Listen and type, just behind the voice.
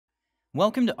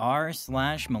Welcome to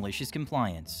r/malicious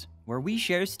compliance, where we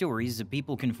share stories of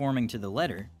people conforming to the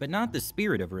letter, but not the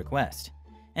spirit of a request.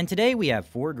 And today we have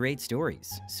 4 great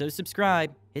stories, so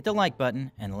subscribe, hit the like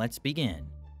button, and let's begin.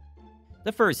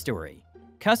 The first story: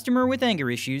 customer with anger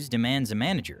issues demands a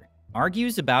manager,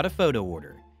 argues about a photo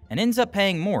order, and ends up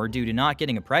paying more due to not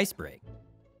getting a price break.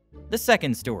 The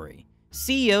second story: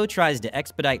 CEO tries to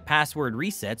expedite password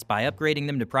resets by upgrading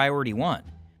them to Priority 1,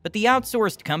 but the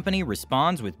outsourced company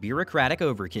responds with bureaucratic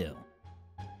overkill.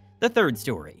 The third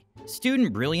story: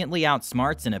 student brilliantly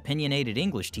outsmarts an opinionated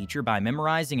English teacher by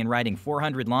memorizing and writing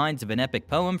 400 lines of an epic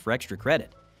poem for extra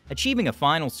credit, achieving a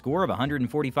final score of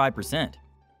 145%.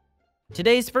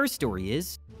 Today's first story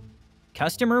is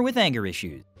customer with anger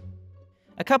issues.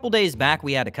 A couple days back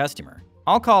we had a customer.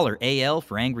 I'll call her AL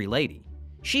for Angry Lady.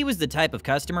 She was the type of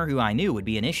customer who I knew would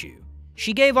be an issue.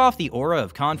 She gave off the aura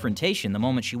of confrontation the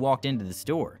moment she walked into the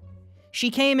store. She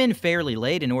came in fairly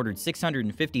late and ordered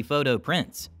 650 photo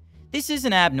prints. This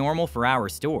isn't abnormal for our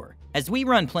store, as we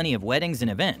run plenty of weddings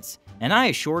and events, and I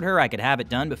assured her I could have it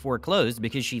done before it closed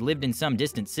because she lived in some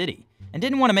distant city and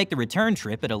didn't want to make the return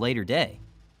trip at a later day.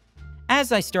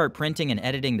 As I start printing and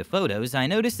editing the photos, I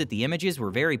noticed that the images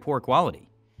were very poor quality.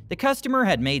 The customer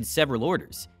had made several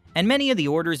orders, and many of the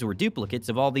orders were duplicates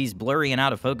of all these blurry and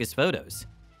out-of-focus photos.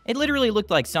 It literally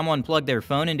looked like someone plugged their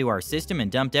phone into our system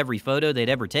and dumped every photo they'd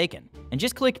ever taken, and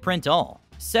just clicked print all,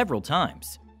 several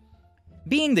times.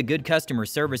 Being the good customer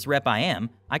service rep I am,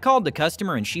 I called the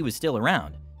customer and she was still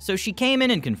around, so she came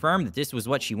in and confirmed that this was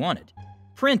what she wanted.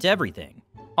 Print everything.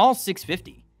 All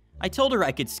 650. I told her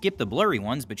I could skip the blurry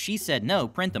ones, but she said no,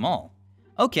 print them all.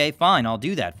 Okay, fine, I'll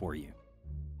do that for you.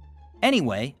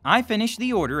 Anyway, I finish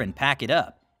the order and pack it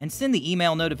up, and send the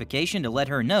email notification to let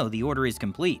her know the order is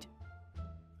complete.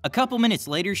 A couple minutes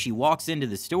later, she walks into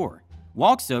the store,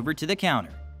 walks over to the counter.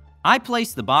 I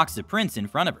place the box of prints in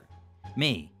front of her.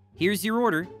 Me: here's your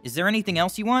order, is there anything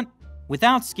else you want?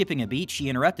 Without skipping a beat, she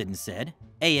interrupted and said,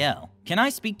 AL, can I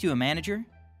speak to a manager?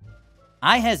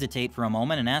 I hesitate for a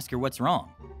moment and ask her what's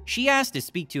wrong. She asked to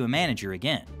speak to a manager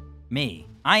again. Me: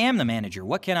 I am the manager,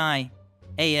 what can I?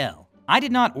 AL: I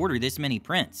did not order this many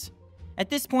prints.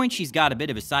 At this point, she's got a bit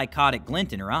of a psychotic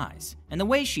glint in her eyes, and the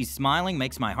way she's smiling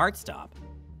makes my heart stop.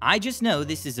 I just know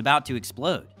this is about to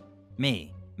explode.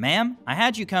 Me: ma'am, I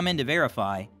had you come in to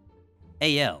verify.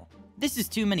 AL: this is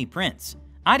too many prints.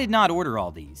 I did not order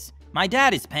all these. My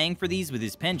dad is paying for these with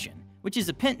his pension, which is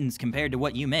a pittance compared to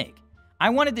what you make. I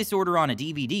wanted this order on a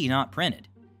DVD, not printed.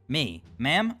 Me: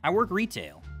 ma'am, I work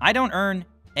retail. I don't earn.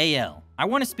 AL: I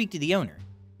want to speak to the owner.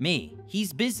 Me: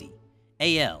 he's busy.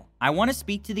 AL: I want to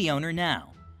speak to the owner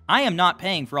now. I am not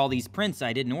paying for all these prints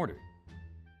I didn't order.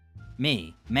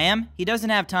 Me: ma'am, he doesn't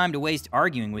have time to waste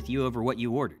arguing with you over what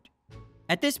you ordered.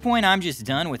 At this point, I'm just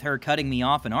done with her cutting me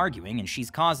off and arguing, and she's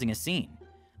causing a scene.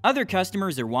 Other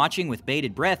customers are watching with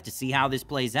bated breath to see how this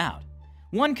plays out.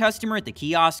 One customer at the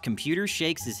kiosk computer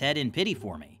shakes his head in pity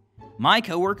for me. My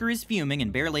coworker is fuming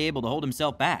and barely able to hold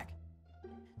himself back.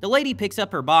 The lady picks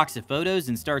up her box of photos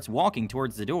and starts walking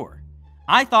towards the door.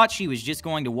 I thought she was just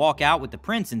going to walk out with the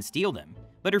prints and steal them,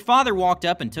 but her father walked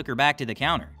up and took her back to the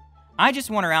counter. I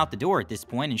just want her out the door at this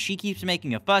point, and she keeps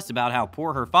making a fuss about how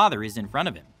poor her father is in front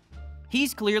of him.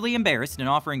 He's clearly embarrassed and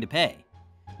offering to pay.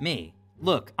 Me: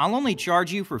 look, I'll only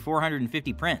charge you for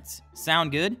 450 prints.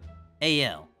 Sound good?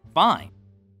 AL: fine.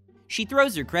 She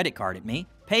throws her credit card at me,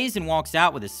 pays and walks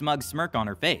out with a smug smirk on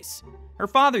her face. Her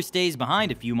father stays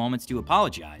behind a few moments to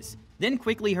apologize, then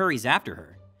quickly hurries after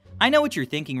her. I know what you're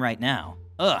thinking right now.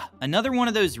 Ugh, another one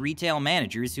of those retail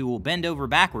managers who will bend over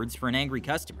backwards for an angry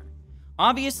customer.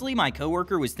 Obviously, my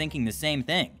coworker was thinking the same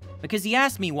thing, because he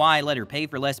asked me why I let her pay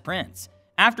for less prints,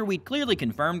 after we'd clearly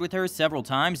confirmed with her several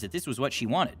times that this was what she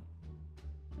wanted.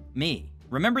 Me: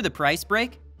 remember the price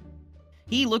break?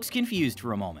 He looks confused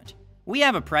for a moment. We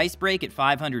have a price break at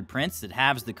 500 prints that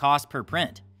halves the cost per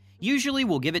print. Usually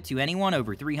we'll give it to anyone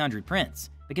over 300 prints,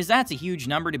 because that's a huge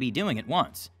number to be doing at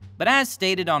once. But as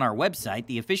stated on our website,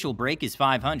 the official break is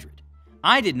 500.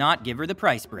 I did not give her the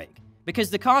price break,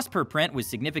 because the cost per print was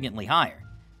significantly higher.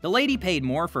 The lady paid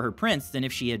more for her prints than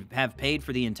if she had have paid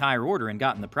for the entire order and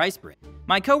gotten the price break.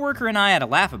 My coworker and I had a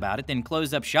laugh about it, then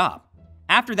closed up shop.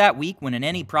 After that week, when an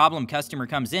any problem customer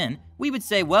comes in, we would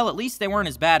say, well, at least they weren't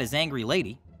as bad as Angry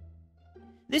Lady.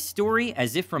 This story,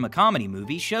 as if from a comedy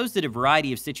movie, shows that a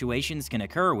variety of situations can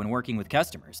occur when working with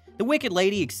customers. The wicked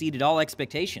lady exceeded all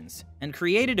expectations and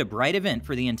created a bright event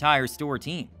for the entire store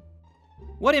team.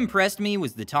 What impressed me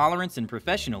was the tolerance and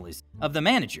professionalism of the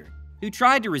manager, who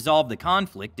tried to resolve the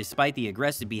conflict despite the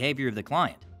aggressive behavior of the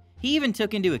client. He even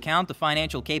took into account the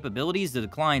financial capabilities of the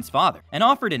client's father and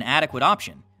offered an adequate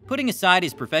option, putting aside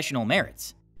his professional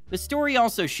merits. The story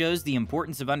also shows the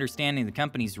importance of understanding the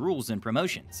company's rules and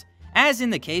promotions, as in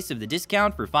the case of the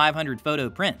discount for 500 photo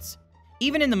prints.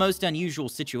 Even in the most unusual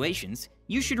situations,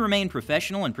 you should remain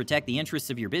professional and protect the interests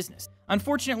of your business.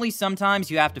 Unfortunately,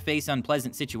 sometimes you have to face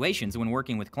unpleasant situations when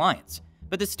working with clients,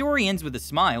 but the story ends with a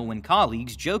smile when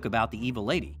colleagues joke about the evil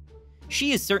lady.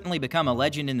 She has certainly become a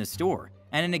legend in the store,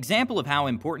 and an example of how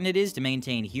important it is to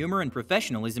maintain humor and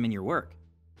professionalism in your work.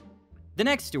 The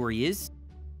next story is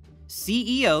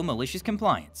CEO Malicious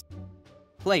Compliance.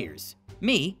 Players: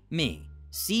 me.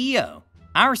 CEO: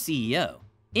 our CEO.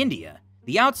 India: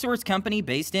 the outsourced company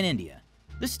based in India.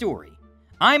 The story: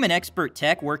 I'm an expert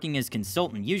tech working as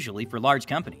consultant usually for large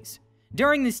companies.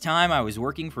 During this time, I was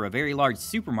working for a very large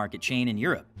supermarket chain in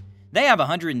Europe. They have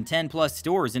 110 plus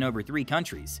stores in over 3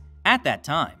 countries. At that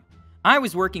time, I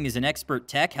was working as an expert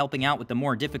tech helping out with the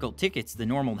more difficult tickets the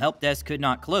normal help desk could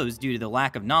not close due to the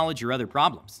lack of knowledge or other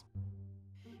problems.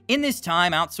 In this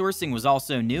time, outsourcing was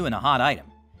also new and a hot item.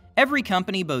 Every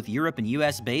company, both Europe and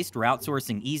US based, were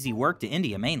outsourcing easy work to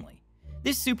India mainly.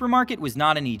 This supermarket was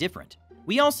not any different.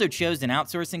 We also chose an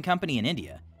outsourcing company in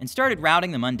India and started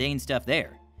routing the mundane stuff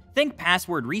there. Think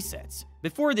password resets.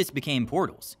 Before this became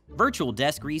portals, virtual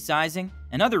desk resizing,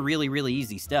 and other really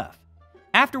easy stuff.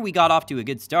 After we got off to a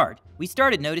good start, we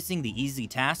started noticing the easy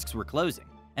tasks were closing,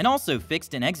 and also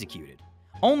fixed and executed,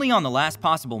 only on the last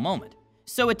possible moment.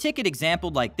 So a ticket example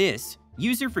like this: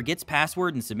 user forgets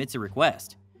password and submits a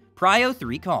request. Prio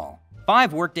 3 call,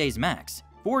 5 workdays max,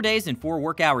 4 days and 4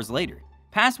 work hours later.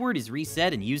 Password is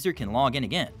reset and user can log in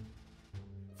again.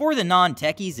 For the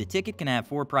non-techies, a ticket can have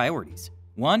 4 priorities.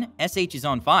 1. SH is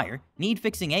on fire, need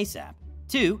fixing ASAP.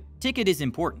 2. Ticket is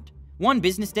important. 1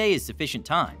 business day is sufficient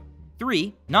time.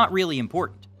 3. Not really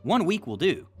important. 1 week will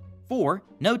do. 4.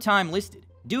 No time listed.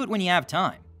 Do it when you have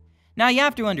time. Now you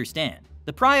have to understand,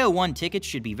 the Prio 1 tickets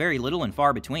should be very little and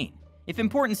far between. If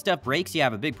important stuff breaks, you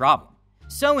have a big problem.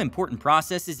 So important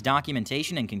processes,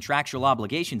 documentation, and contractual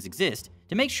obligations exist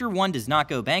to make sure one does not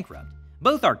go bankrupt,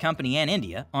 both our company and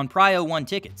India, on Prio 1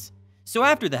 tickets. So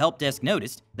after the help desk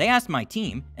noticed, they asked my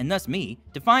team, and thus me,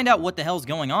 to find out what the hell's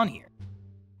going on here.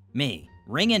 Me: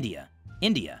 ring India.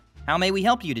 India: how may we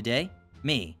help you today?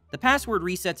 Me: the password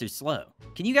resets are slow.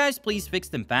 Can you guys please fix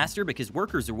them faster because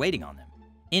workers are waiting on them?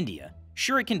 India: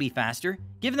 sure, it can be faster.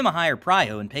 Give them a higher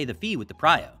prio and pay the fee with the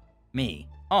prio. Me: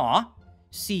 aw.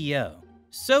 CEO: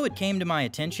 so it came to my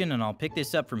attention, and I'll pick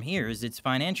this up from here as it's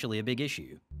financially a big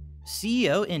issue.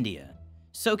 CEO India: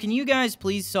 so can you guys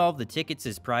please solve the tickets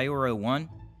as Prio 1?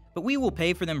 But we will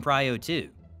pay for them Prio 2.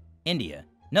 India: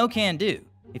 no can do.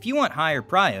 If you want higher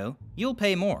prio, you'll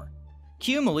pay more.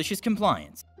 Cue malicious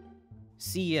compliance.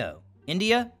 CEO: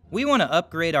 India: we want to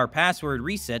upgrade our password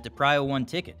reset to Prio 1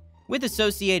 ticket, with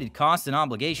associated costs and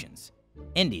obligations.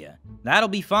 India: that'll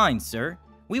be fine, sir.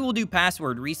 We will do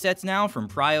password resets now from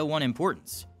Prio 1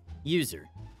 importance. User: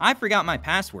 I forgot my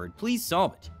password, please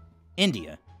solve it.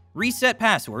 India: reset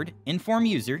password, inform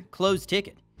user, close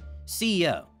ticket.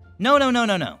 CEO: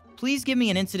 No. Please give me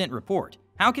an incident report.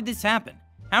 How could this happen?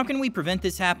 How can we prevent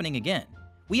this happening again?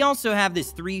 We also have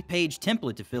this 3-page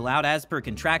template to fill out as per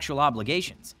contractual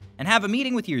obligations, and have a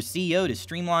meeting with your CEO to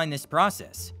streamline this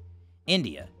process.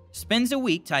 India: spends a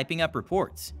week typing up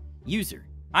reports. User: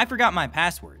 I forgot my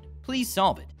password. Please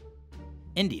solve it.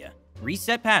 India: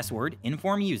 reset password,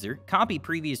 inform user, copy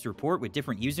previous report with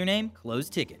different username, close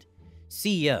ticket.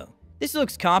 CEO: this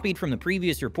looks copied from the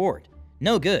previous report.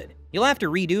 No good. You'll have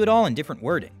to redo it all in different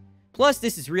wording. Plus,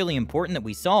 this is really important that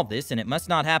we solve this and it must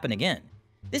not happen again.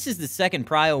 This is the second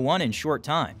Prio 1 in short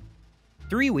time.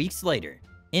 3 weeks later.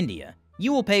 India: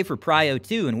 you will pay for Prio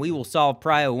 2 and we will solve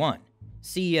Prio 1.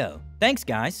 CEO: thanks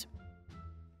guys.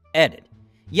 Edit: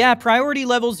 yeah, priority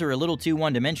levels are a little too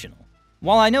one-dimensional.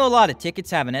 While I know a lot of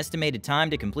tickets have an estimated time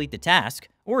to complete the task,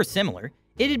 or similar,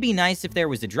 it'd be nice if there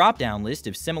was a drop-down list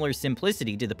of similar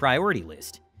simplicity to the priority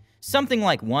list. Something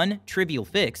like 1. Trivial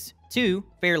fix, 2.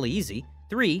 Fairly easy,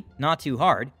 3. Not too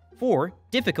hard, 4.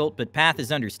 Difficult but path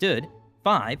is understood,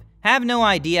 5. Have no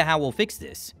idea how we'll fix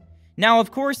this. Now,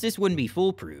 of course, this wouldn't be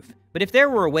foolproof, but if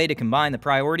there were a way to combine the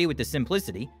priority with the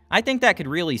simplicity, I think that could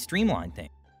really streamline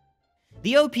things.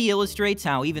 The OP illustrates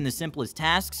how even the simplest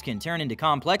tasks can turn into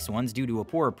complex ones due to a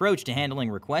poor approach to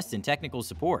handling requests and technical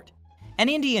support. An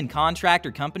Indian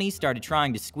contractor company started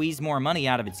trying to squeeze more money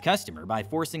out of its customer by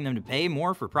forcing them to pay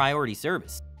more for priority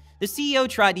service. The CEO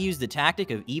tried to use the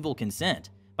tactic of evil consent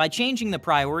by changing the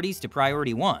priorities to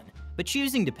Priority 1, but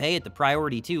choosing to pay at the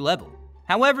Priority 2 level.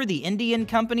 However, the Indian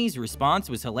company's response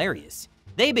was hilarious.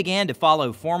 They began to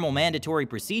follow formal mandatory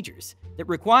procedures that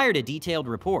required a detailed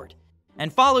report,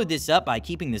 and followed this up by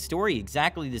keeping the story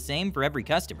exactly the same for every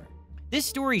customer. This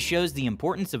story shows the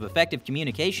importance of effective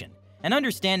communication and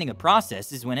understanding of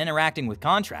processes when interacting with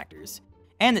contractors,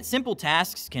 and that simple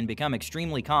tasks can become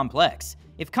extremely complex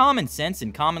if common sense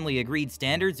and commonly agreed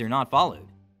standards are not followed.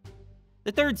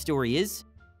 The third story is,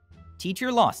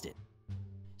 Teacher Lost It.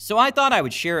 So I thought I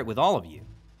would share it with all of you.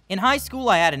 In high school,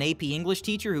 I had an AP English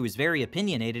teacher who was very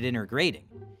opinionated in her grading.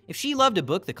 If she loved a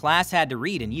book the class had to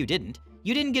read and you didn't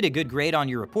get a good grade on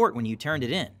your report when you turned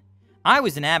it in. I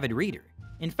was an avid reader.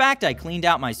 In fact, I cleaned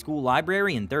out my school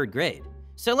library in 3rd grade.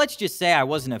 So let's just say I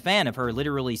wasn't a fan of her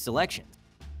literary selections.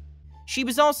 She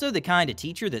was also the kind of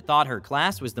teacher that thought her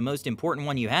class was the most important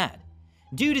one you had.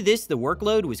 Due to this, the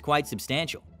workload was quite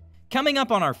substantial. Coming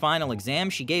up on our final exam,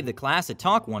 she gave the class a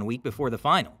talk 1 week before the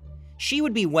final. She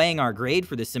would be weighing our grade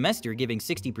for the semester, giving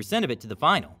 60% of it to the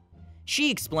final.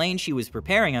 She explained she was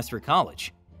preparing us for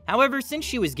college. However, since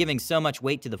she was giving so much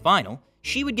weight to the final,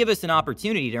 she would give us an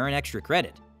opportunity to earn extra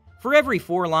credit. For every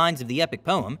 4 lines of the epic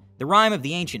poem, The Rime of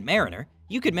the Ancient Mariner,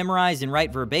 you could memorize and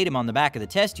write verbatim on the back of the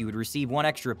test. You would receive 1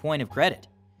 extra point of credit.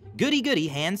 Goody goody,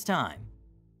 hands time.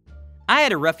 I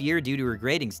had a rough year due to her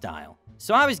grading style,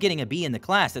 so I was getting a B in the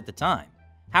class at the time.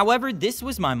 However, this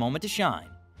was my moment to shine.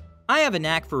 I have a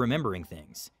knack for remembering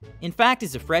things. In fact,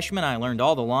 as a freshman, I learned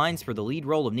all the lines for the lead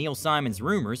role of Neil Simon's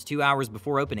Rumors 2 hours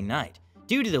before opening night,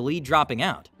 due to the lead dropping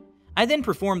out. I then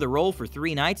performed the role for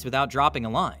 3 nights without dropping a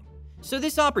line. So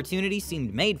this opportunity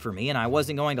seemed made for me and I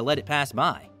wasn't going to let it pass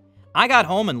by. I got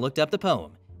home and looked up the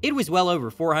poem. It was well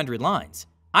over 400 lines.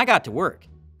 I got to work.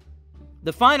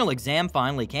 The final exam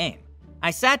finally came. I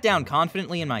sat down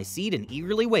confidently in my seat and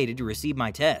eagerly waited to receive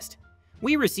my test.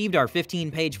 We received our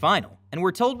 15-page final, and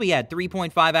were told we had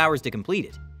 3.5 hours to complete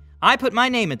it. I put my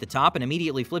name at the top and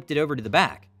immediately flipped it over to the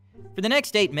back. For the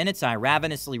next 8 minutes, I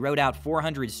ravenously wrote out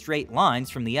 400 straight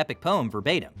lines from the epic poem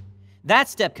verbatim. That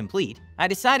step complete, I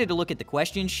decided to look at the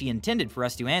questions she intended for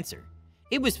us to answer.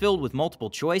 It was filled with multiple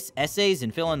choice, essays,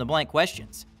 and fill-in-the-blank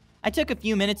questions. I took a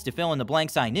few minutes to fill in the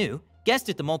blanks I knew, guessed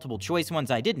at the multiple choice ones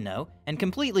I didn't know, and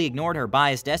completely ignored her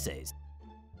biased essays.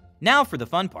 Now for the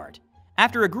fun part.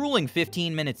 After a grueling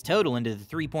 15 minutes total into the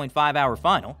 3.5-hour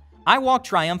final, I walked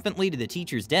triumphantly to the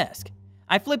teacher's desk.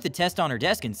 I flipped the test on her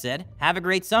desk and said, "Have a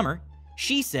great summer."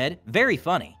 She said, "Very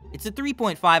funny. It's a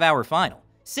 3.5-hour final.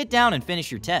 Sit down and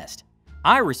finish your test."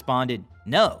 I responded,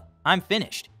 "No, I'm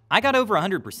finished. I got over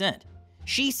 100%.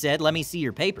 She said, "Let me see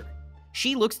your paper."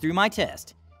 She looks through my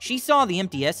test. She saw the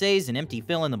empty essays and empty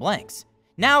fill-in-the-blanks.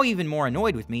 Now even more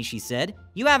annoyed with me, she said,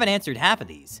 "You haven't answered half of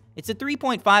these. It's a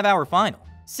 3.5-hour final.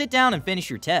 Sit down and finish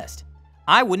your test."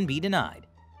 I wouldn't be denied.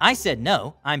 I said,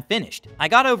 "No, I'm finished. I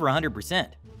got over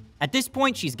 100%. At this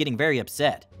point, she's getting very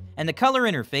upset, and the color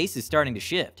in her face is starting to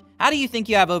shift. "How do you think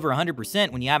you have over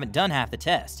 100% when you haven't done half the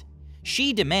test?"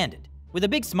 She demanded. With a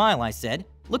big smile, I said,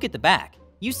 "Look at the back.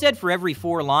 You said for every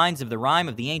 4 lines of the Rime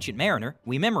of the Ancient Mariner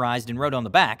we memorized and wrote on the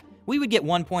back, we would get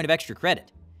 1 point of extra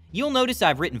credit. You'll notice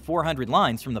I've written 400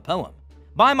 lines from the poem.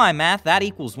 By my math, that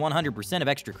equals 100% of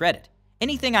extra credit.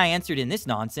 Anything I answered in this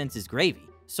nonsense is gravy,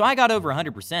 so I got over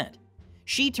 100%.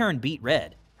 She turned beet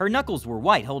red. Her knuckles were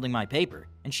white holding my paper,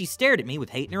 and she stared at me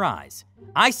with hate in her eyes.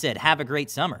 I said, "Have a great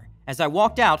summer," as I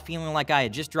walked out feeling like I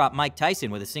had just dropped Mike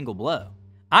Tyson with a single blow.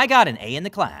 I got an A in the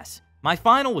class. My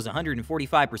final was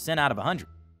 145% out of 100.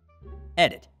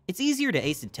 Edit. It's easier to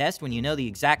ace a test when you know the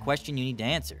exact question you need to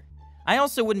answer. I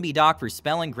also wouldn't be docked for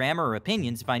spelling, grammar, or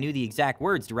opinions if I knew the exact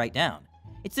words to write down.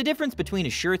 It's the difference between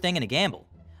a sure thing and a gamble.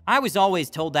 I was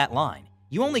always told that line,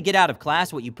 "You only get out of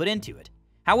class what you put into it."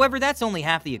 However, that's only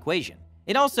half the equation.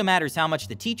 It also matters how much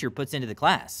the teacher puts into the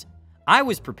class. I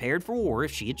was prepared for war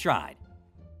if she had tried.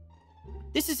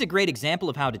 This is a great example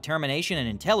of how determination and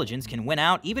intelligence can win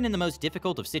out even in the most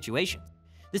difficult of situations.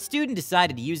 The student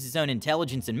decided to use his own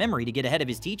intelligence and memory to get ahead of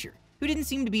his teacher, who didn't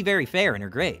seem to be very fair in her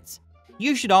grades.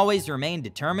 You should always remain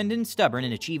determined and stubborn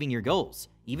in achieving your goals,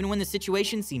 even when the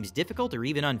situation seems difficult or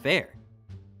even unfair.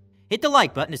 Hit the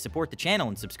like button to support the channel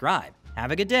and subscribe.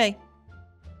 Have a good day.